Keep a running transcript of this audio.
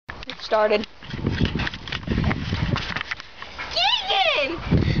started. Keegan!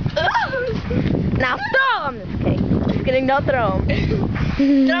 Now throw him! Okay, just kidding, don't throw him.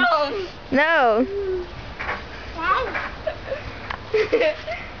 Throw him! No. Okay.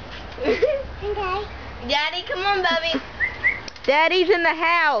 Daddy, come on, baby. Daddy's in the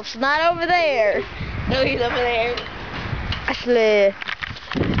house, not over there. No, he's over there. Ashley.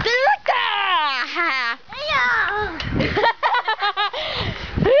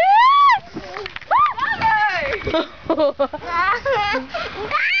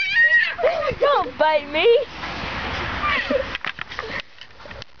 Don't bite me.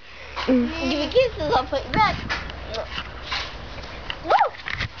 Give me kisses, I'll put you back. Woo!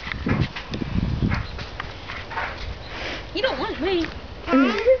 You don't want me.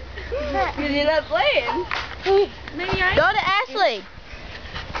 Because you're not playing. Maybe I... Go to Ashley.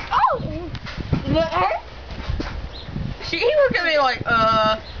 Oh! What, her? He looked at me like, Go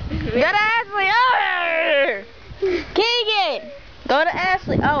to Ashley. Oh! Keegan. Go to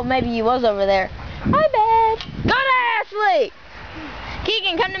Ashley. Oh, maybe he was over there. My bad. Go to Ashley.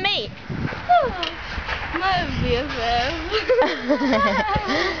 Keegan, come to me. My BFF.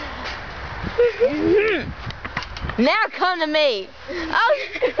 Now come to me. Oh,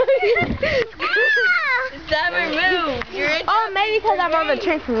 Stop or move. oh, maybe because I'm on the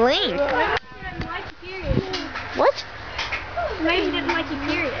trampoline. What? Maybe he doesn't like you,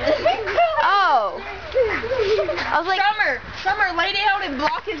 period. Oh. I was like, Summer, lay down and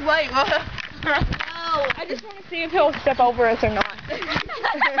block his way. No. I just want to see if he'll step over us or not.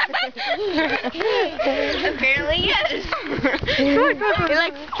 Apparently, yes. He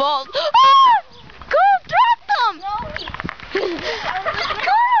like falls. Oh! Cool, drop them! Cool,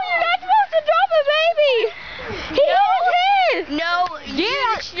 you're not supposed to drop a baby! He hit his! No,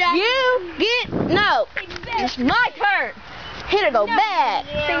 No! It's my turn! Hit it, go bad!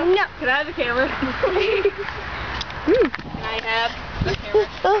 No. Can I have the camera? Can I have the camera?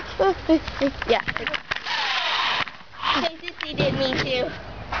 Yeah. Sissy did me too.